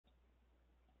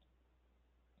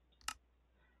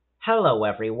Hello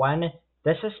everyone,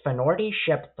 this is Finordi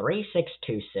Ship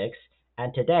 3626,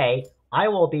 and today I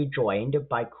will be joined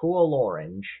by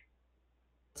CoolOrange,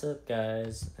 What's up,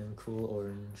 guys? I'm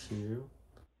CoolOrange here.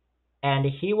 and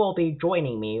he will be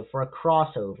joining me for a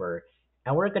crossover,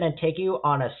 and we're going to take you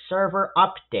on a server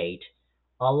update.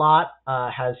 A lot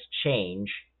has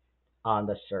changed on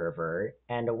the server,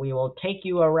 and we will take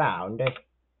you around.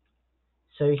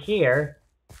 So here's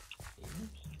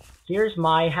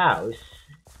my house,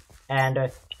 and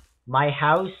my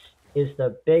house is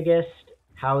the biggest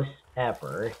house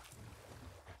ever.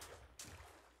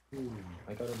 Ooh,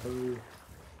 I got a bird.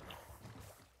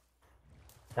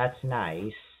 That's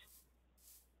nice.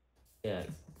 Yeah,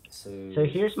 So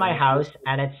here's my house,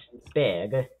 and it's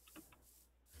big.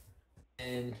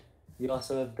 and we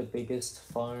also have the biggest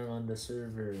farm on the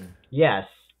server. Yes.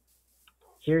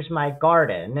 Here's my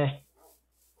garden,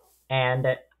 and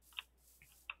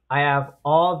I have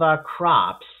all the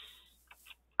crops.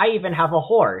 I even have a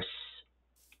horse.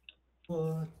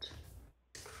 What?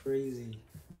 Crazy.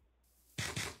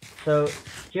 So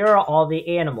here are all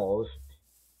the animals.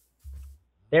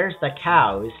 There's the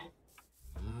cows.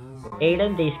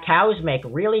 Aiden, these cows make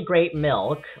really great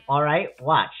milk. Alright,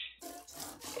 watch.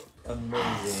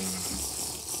 Amazing.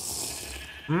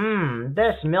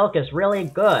 This milk is really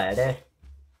good. I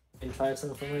can try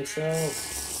some for myself.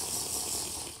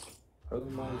 Oh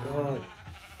my god,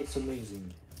 it's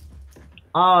amazing.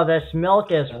 Oh, this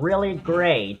milk is really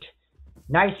great.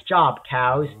 Nice job,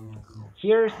 cows.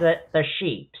 Here's the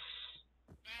sheeps.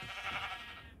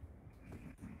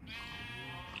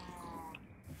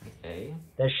 Okay.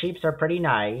 The sheeps are pretty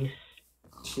nice.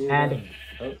 Cheer And them.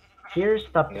 Oh, here's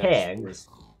the I got pigs. shears.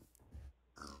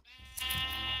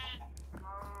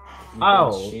 You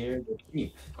Oh. can shear the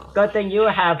sheep. Good thing you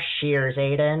have shears,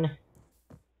 Aiden.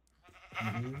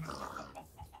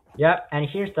 Yep, and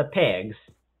here's the pigs.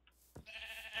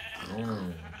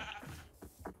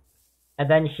 And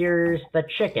then here's the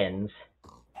chickens.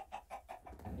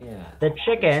 Yeah. The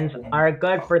chickens are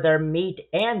good for their meat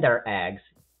and their eggs,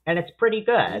 and it's pretty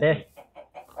good.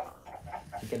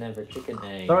 You can have a chicken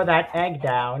egg. Throw that egg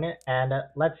down, and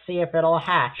let's see if it'll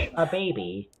hatch a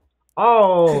baby.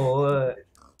 Oh,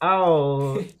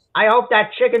 I hope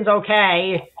that chicken's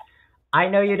okay. I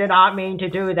know you did not mean to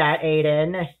do that,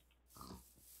 Aiden.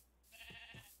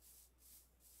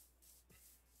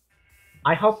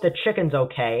 I hope the chicken's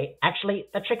okay. Actually,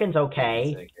 the chicken's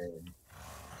okay.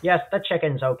 Yes, the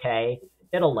chicken's okay.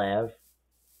 It'll live.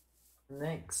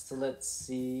 Next, let's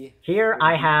see. Here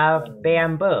I have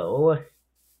bamboo.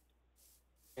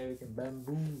 Yeah, we can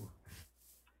bamboo.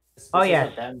 This Oh, is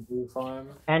yes. a bamboo farm.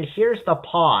 And here's the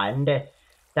pond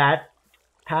that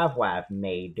Pavlov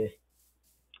made.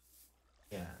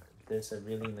 Yeah, there's a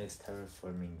really nice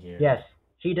terraforming here. Yes,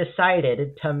 he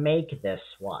decided to make this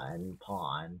one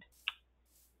pond.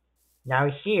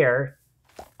 Now here,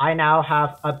 I now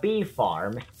have a bee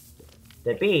farm.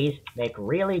 The bees make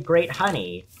really great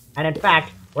honey. And in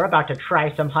fact, we're about to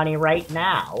try some honey right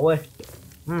now.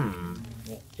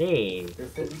 See.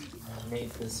 Griffin made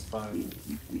this farm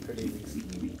pretty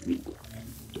recently.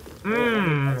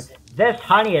 This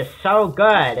honey is so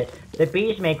good. The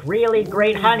bees make really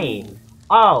great honey.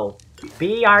 Oh,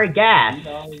 be our guest.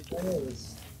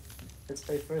 It's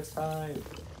my first time.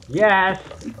 Yes,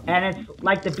 and it's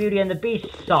like the Beauty and the Beast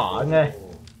song.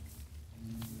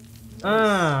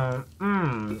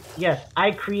 Yes,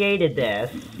 I created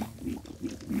this.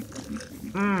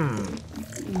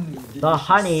 The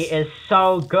honey is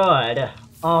so good.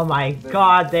 Oh my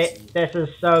god, this is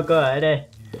so good.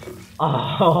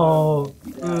 Oh,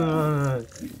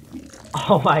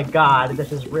 oh my god,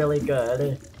 this is really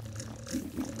good.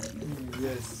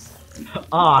 Yes.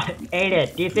 Oh,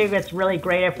 Aiden, do you think it's really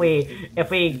great if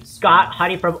we got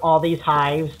honey from all these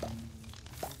hives?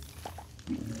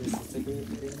 This is a good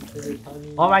thing for the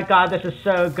honey. Oh my god, this is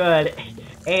so good.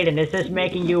 Aiden, is this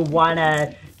making you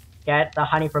wanna get the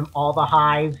honey from all the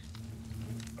hives?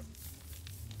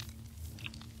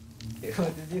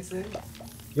 What did you say?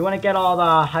 You wanna get all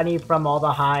the honey from all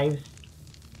the hives?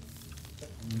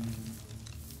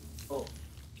 Oh,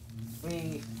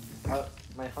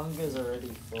 my hunger is already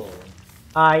full.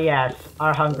 Yes,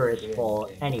 our hunger is full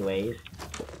anyways.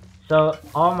 So,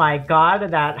 oh my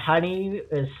god, that honey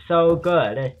is so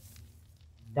good.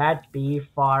 That bee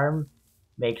farm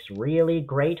makes really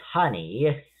great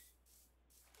honey.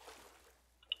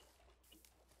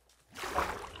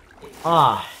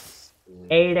 Ah,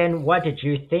 Aiden, what did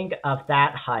you think of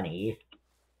that honey?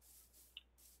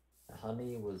 The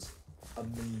honey was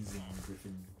amazing,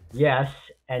 Griffin. Yes,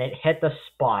 and it hit the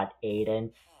spot,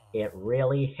 Aiden. It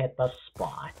really hit the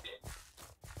spot.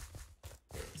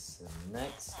 Yes, so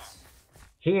next.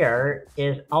 Here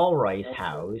is Elroy's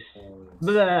house.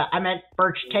 Blah, I meant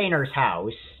Birch Tainer's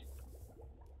house.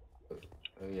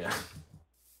 Oh yeah.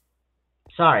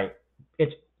 Sorry,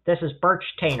 this is Birch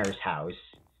Tainer's house.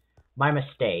 My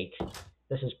mistake.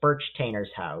 This is Birch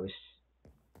Tainer's house.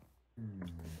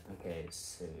 Okay,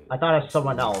 so I thought it was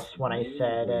someone else when I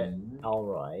said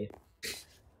Elroy.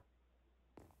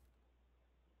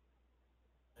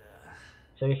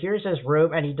 So here's his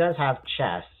room, and he does have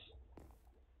chests.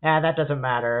 That doesn't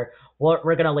matter.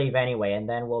 We're gonna leave anyway, and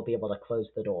then we'll be able to close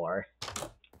the door.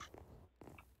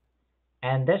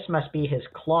 And this must be his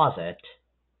closet.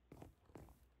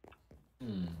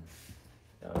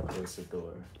 I'll close the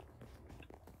door.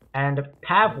 And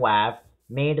Pavlav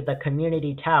made the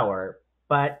community tower,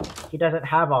 but he doesn't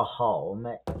have a home.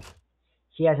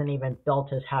 He hasn't even built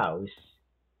his house.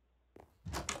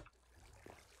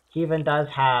 He even does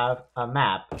have a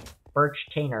map. Birch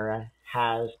Tainer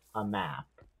has a map.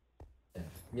 Yeah.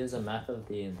 He has a map of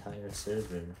the entire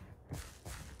server,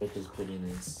 which is pretty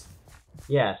nice.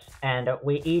 Yes, and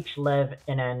we each live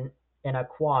in a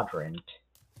quadrant.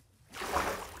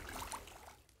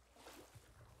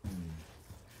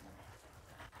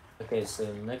 Okay,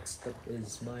 so next up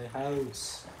is my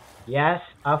house. Yes,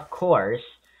 of course.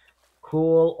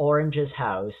 CoolOrange's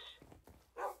house.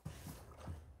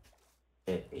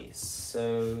 Okay,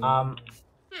 so...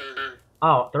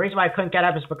 Oh, the reason why I couldn't get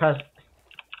up is because...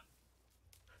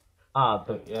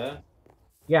 yeah?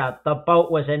 Yeah, the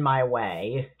boat was in my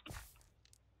way.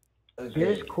 Okay.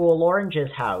 Here's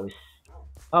CoolOrange's house.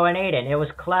 Oh, and Aiden, it was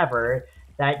clever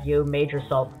that you made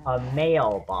yourself a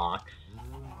mailbox.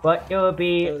 But it would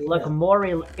look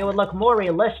more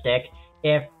realistic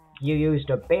if you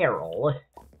used a barrel.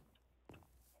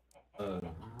 Oh,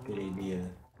 good idea.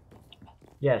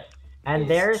 Yes, and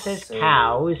Okay, there's his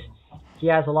cows. He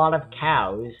has a lot of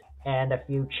cows and a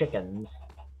few chickens.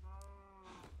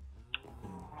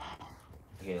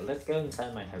 Okay, let's go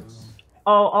inside my house.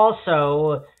 Oh,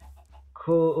 also,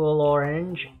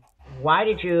 CoolOrange,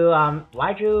 why'd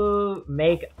you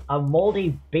make a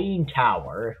moldy bean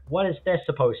tower? What is this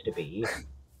supposed to be?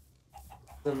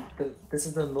 This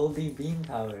is the moldy bean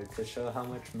tower to show how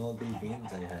much moldy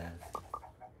beans I have.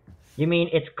 You mean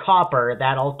it's copper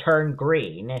that'll turn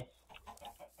green?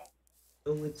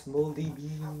 Oh, it's moldy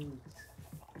beans.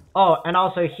 Oh, and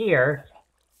also here,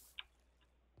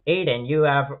 Aiden, you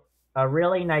have a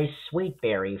really nice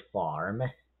sweetberry farm.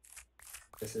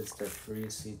 This is the free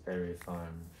sweetberry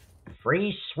farm.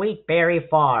 Free sweetberry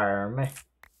farm.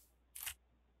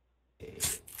 Okay.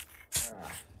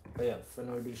 Oh yeah, for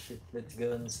no shit, let's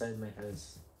go inside my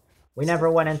house. We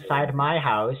never went inside my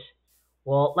house.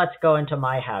 Well, let's go into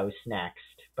my house next,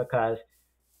 because...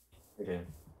 Okay.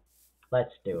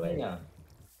 Let's do it. Yeah.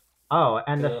 Oh,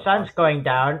 and the sun's going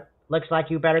down. Looks like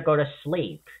you better go to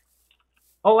sleep.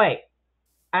 Oh, wait.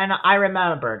 And I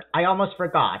remembered. I almost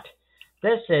forgot.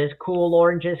 This is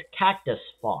CoolOrange's cactus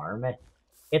farm.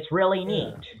 It's really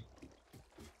neat.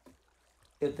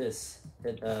 Look at this.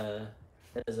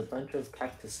 There's a bunch of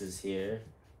cactuses here.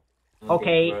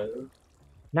 Okay.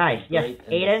 Nice. Yes,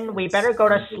 Aiden, we better go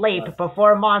to sleep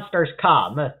before monsters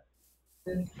come.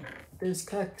 There's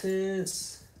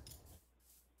cactus.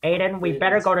 Aiden, we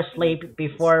better go to sleep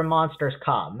before monsters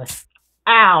come.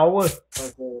 Ow!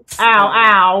 Okay. Ow,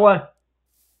 ow!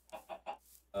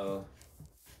 Oh.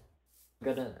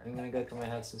 I'm gonna go to my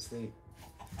house to sleep.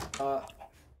 Oh.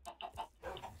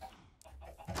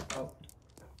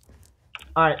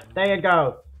 Alright, there you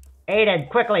go. Aiden,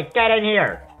 quickly, get in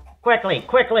here! Quickly,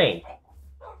 quickly!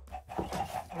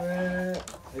 I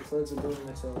closed the door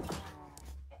myself.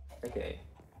 Okay.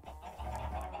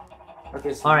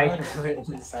 Okay, so Alright. now we're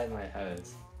inside my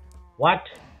house. What?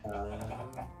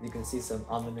 You can see some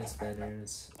ominous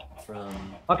banners from...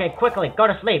 Okay, quickly, go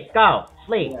to sleep, go!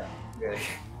 Sleep! Yeah. Okay.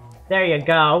 There you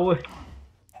go.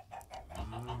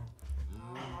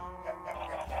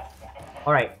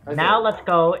 Alright, Okay. now let's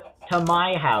go to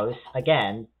my house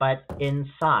again, but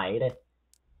inside.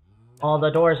 All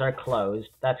the doors are closed,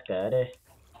 that's good.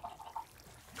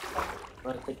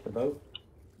 Wanna take the boat?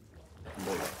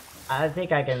 I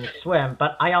think I can swim,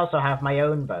 but I also have my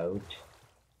own boat.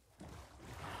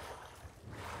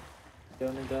 You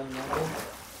wanna go on my boat?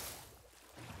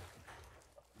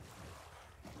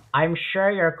 I'm sure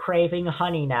you're craving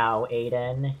honey now,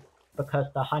 Aiden, because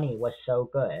the honey was so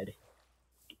good.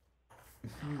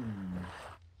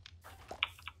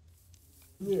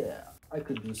 Yeah, I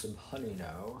could use some honey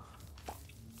now.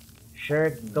 Sure,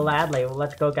 gladly,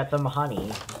 let's go get some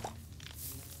honey.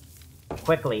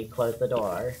 Quickly, close the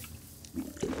door.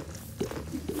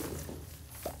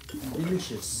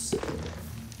 Delicious.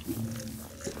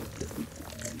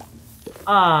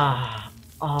 Ah,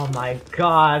 oh my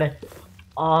god.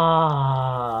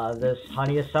 Ah, this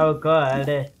honey is so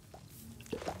good.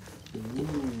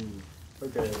 Ooh.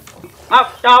 Okay.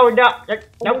 Oh, no, no, no,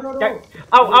 No, no, no. no.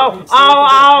 Oh, Wait, oh, wait, oh, stay oh,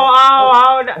 up, oh,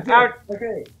 oh, okay. oh.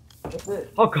 Okay. That's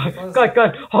it. Oh god, Close god, it.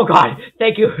 god, oh god,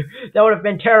 thank you. That would have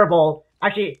been terrible.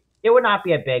 Actually, it would not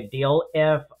be a big deal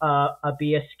if a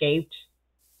bee escaped.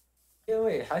 Yeah,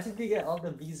 wait, how did you get all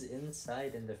the bees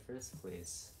inside in the first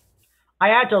place? I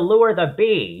had to lure the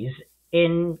bees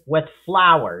in with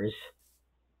flowers.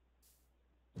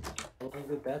 How long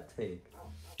did that take?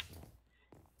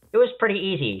 It was pretty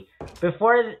easy.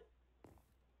 Before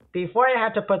I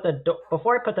had to put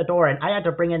before I put the door in, I had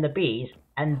to bring in the bees,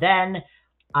 and then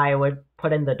I would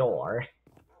put in the door.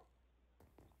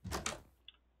 Okay.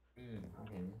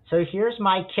 So here's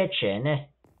my kitchen.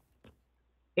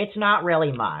 It's not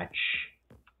really much.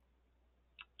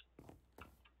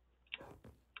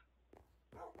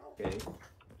 Okay.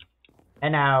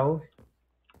 And now,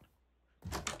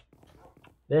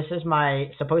 this is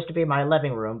supposed to be my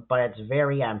living room, but it's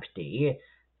very empty.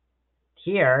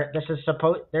 Here, this is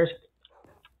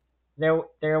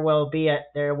there will be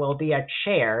a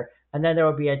chair, and then there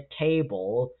will be a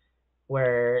table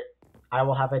where I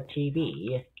will have a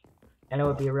TV, and it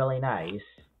would be really nice.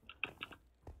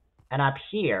 And up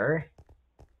here,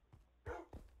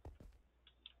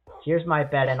 here's my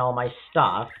bed and all my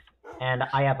stuff, and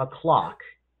I have a clock.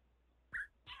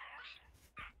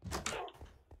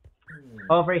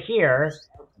 Over here,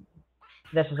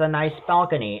 this is a nice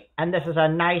balcony, and this is a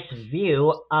nice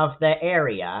view of the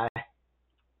area.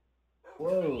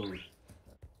 Whoa.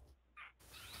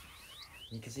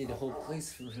 You can see the whole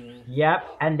place from here. Yep,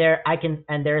 and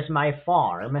there's my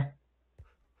farm.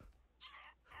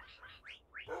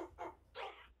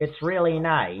 It's really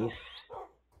nice.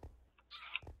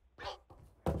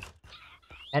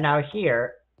 And now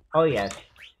here, oh yes,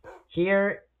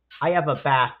 here I have a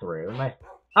bathroom.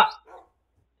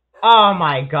 Oh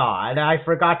my god, I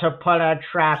forgot to put a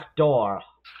trap door.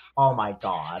 Oh my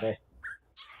god.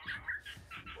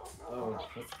 Oh,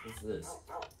 what's this?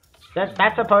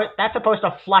 That's supposed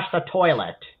to flush the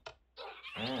toilet.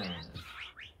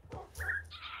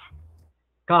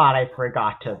 God, I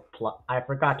forgot to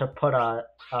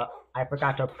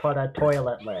put a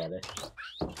toilet lid.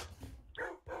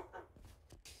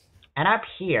 And up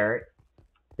here,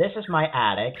 this is my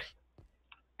attic,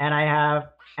 and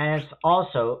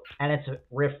it's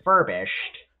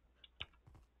refurbished.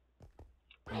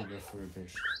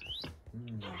 Refurbished.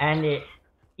 And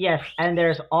and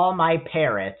there's all my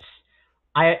parrots.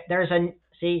 Near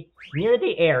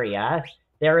the area,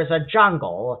 there is a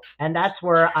jungle, and that's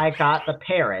where I got the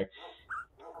parrots.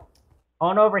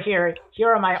 On over here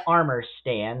are my armor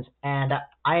stands, and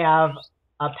I have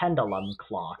a pendulum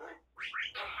clock.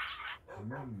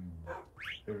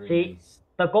 See,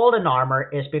 the golden armor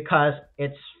is because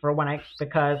it's for when I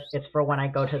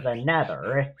go to the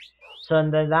Nether, so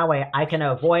then that way I can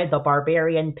avoid the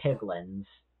barbarian piglins.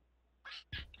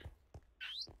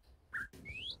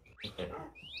 Okay.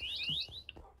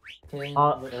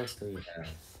 What else do we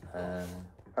have?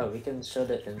 We can show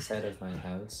the inside of my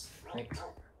house next.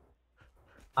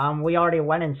 We already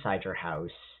went inside your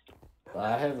house. Well,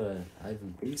 I have a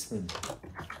basement.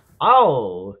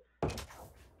 Oh,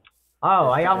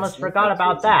 I almost forgot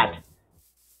about that.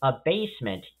 A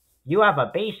basement. You have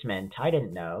a basement. I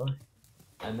didn't know.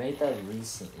 I made that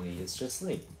recently. It's just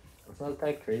like, it's not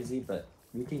that crazy, but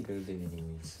we can go there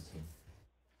anyways. Okay.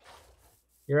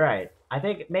 You're right. I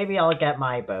think maybe I'll get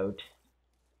my boat.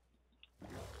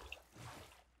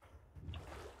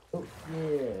 Oh,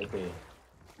 yeah, okay.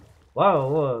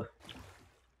 Whoa,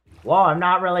 I'm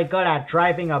not really good at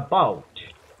driving a boat.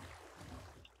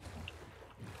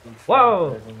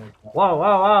 Whoa,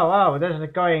 this is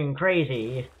going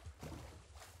crazy.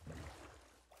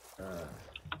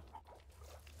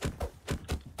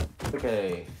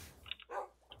 Okay.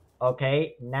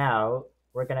 Okay, now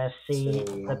we're gonna see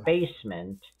the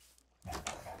basement.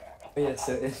 Yeah,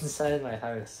 so inside my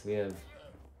house we have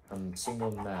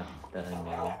single map that I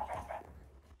made.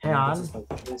 Hang on.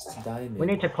 We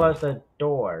need to close the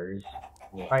doors.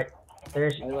 Yeah. Alright,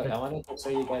 there's... Hey, look, I wanted to show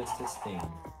you guys this thing.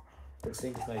 This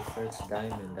thing is my first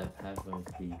diamond that Pavlo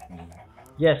gave me.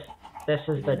 Yes, this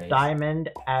is the nice. diamond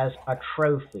as a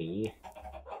trophy.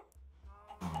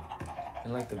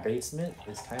 And like the basement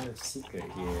is kind of secret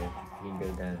here. You can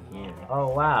go down here. Oh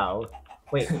wow.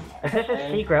 Wait, if this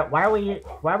is secret, why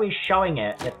are we showing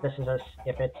it if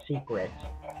it's secret?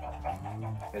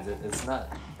 Because it's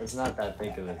not that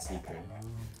big of a secret.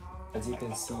 As you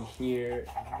can see here.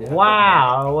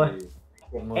 Wow!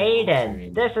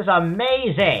 Aiden, this is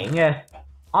amazing!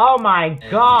 Oh my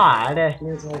And god!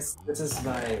 this is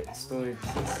my storage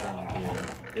system here.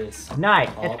 This Nice.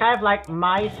 It's all. kind of like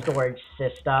my storage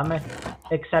system,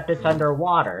 except it's Hmm.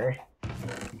 underwater.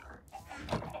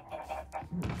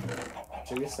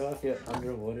 Should we start with your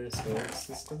underwater storage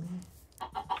system?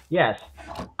 Yes.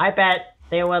 I bet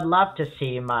they would love to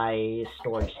see my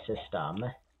storage system.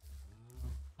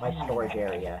 My storage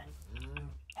area.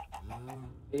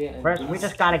 Yeah, and First, these we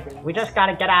just chickens.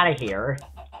 gotta get out of here.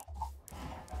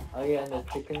 Oh yeah, and the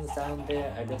chickens down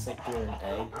there, I just like threw an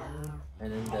egg,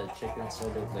 and then the chickens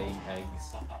started laying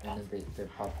eggs, and then their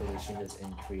population just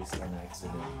increased on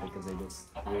accident because they just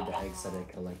threw the eggs that I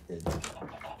collected.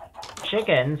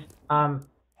 Chickens,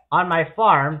 on my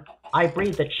farm, I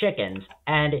breed the chickens,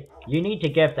 and you need to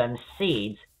give them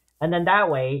seeds, and then that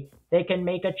way they can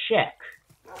make a chick.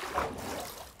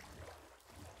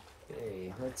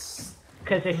 Okay, let's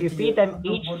Because if go you to your feed them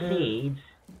each underwater seeds,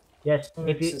 yes,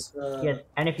 storage system. yes,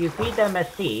 and if you feed them a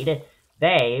seed,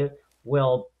 they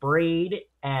will breed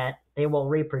and they will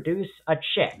reproduce a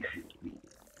chick.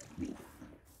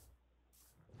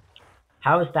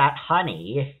 How's that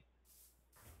honey?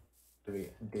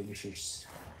 Very delicious.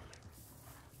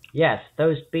 Yes,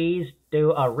 those bees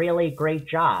do a really great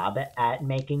job at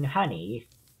making honey.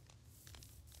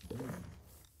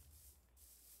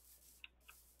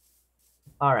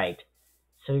 Alright,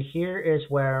 so here is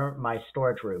where my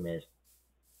storage room is.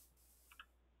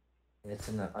 It's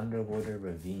in an underwater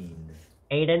ravine.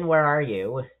 Aiden, where are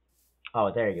you?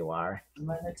 Oh, there you are. I'm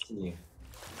right next to you.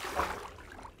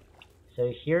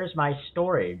 So here's my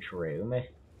storage room.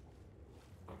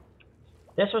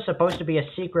 This was supposed to be a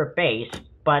secret base,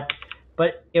 but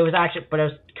it was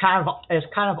kind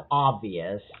of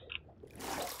obvious.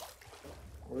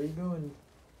 Where are you going?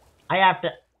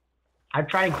 I'm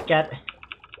trying to get.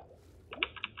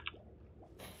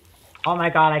 Oh my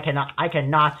god, I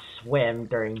cannot swim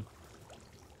during.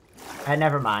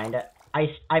 Never mind.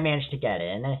 I managed to get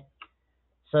in.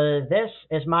 So this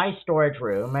is my storage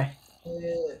room.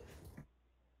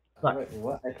 Look. Wait,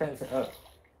 what? I can't. Oh,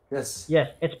 yes. Yes,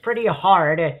 it's pretty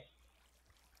hard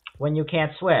when you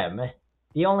can't swim.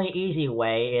 The only easy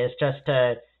way is just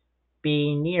to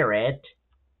be near it,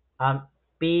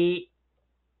 be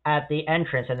at the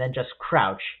entrance and then just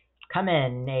crouch. Come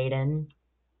in, Aiden.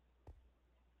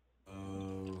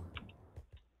 Oh.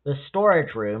 The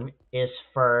storage room is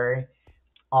for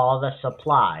all the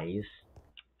supplies.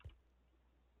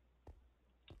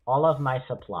 All of my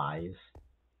supplies.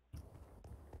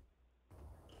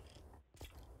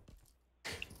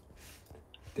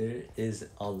 There is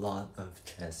a lot of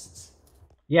chests.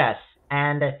 Yes,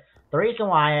 and the reason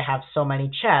why I have so many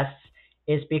chests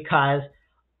is because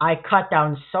I cut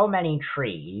down so many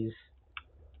trees.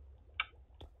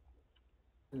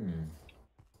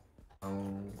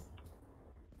 Um,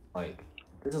 like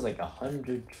this is like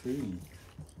 100 trees.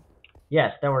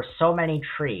 Yes, there were so many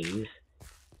trees.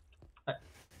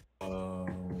 Oh.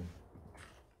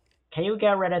 Can you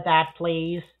get rid of that,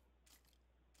 please?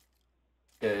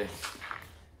 Okay.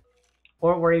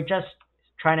 Or were you just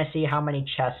trying to see how many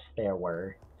chests there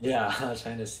were? Yeah, I was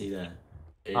trying to see that.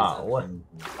 It is Oh, 100.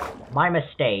 my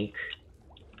mistake.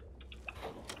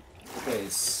 Okay,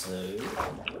 so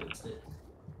what is it?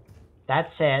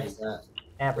 That's it, Is that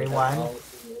everyone. all?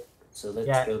 So let's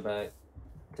Yeah. go back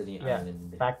to the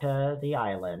island. Back to the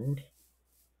island.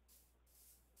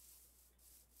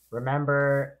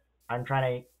 Remember, I'm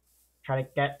trying to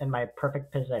get in my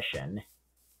perfect position.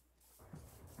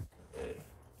 Okay.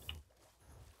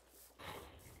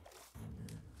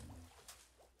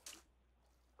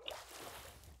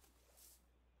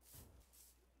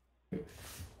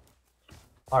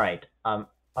 Alright,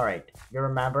 alright. You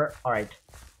remember? Alright.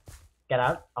 Get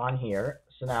out on here.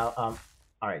 So now,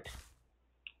 alright.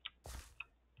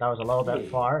 That was a little bit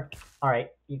far.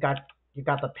 Alright, you got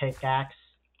the pickaxe.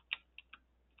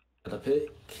 The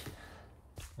pick.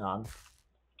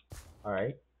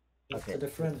 Alright. Okay. To the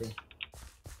front.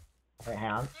 Wait,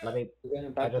 hang on. Let me. We're going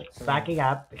I'm back just backing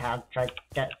up. Try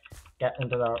to get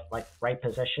into the right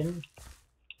position.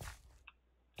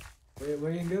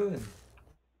 Where are you going?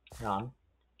 Hang on.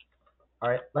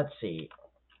 Alright, let's see.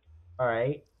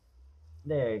 Alright.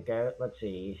 There you go. Let's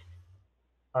see.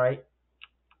 Alright.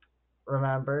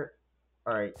 Remember.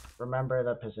 Alright. Remember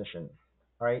the position.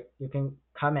 Alright. You can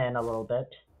come in a little bit.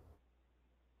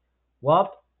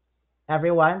 Well,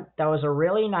 everyone, that was a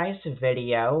really nice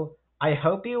video. I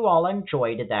hope you all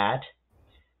enjoyed that.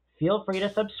 Feel free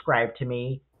to subscribe to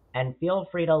me and feel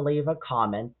free to leave a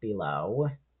comment below.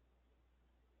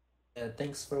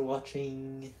 Thanks for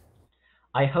watching.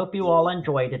 I hope you all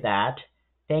enjoyed that.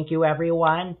 Thank you,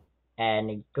 everyone,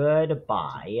 and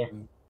goodbye.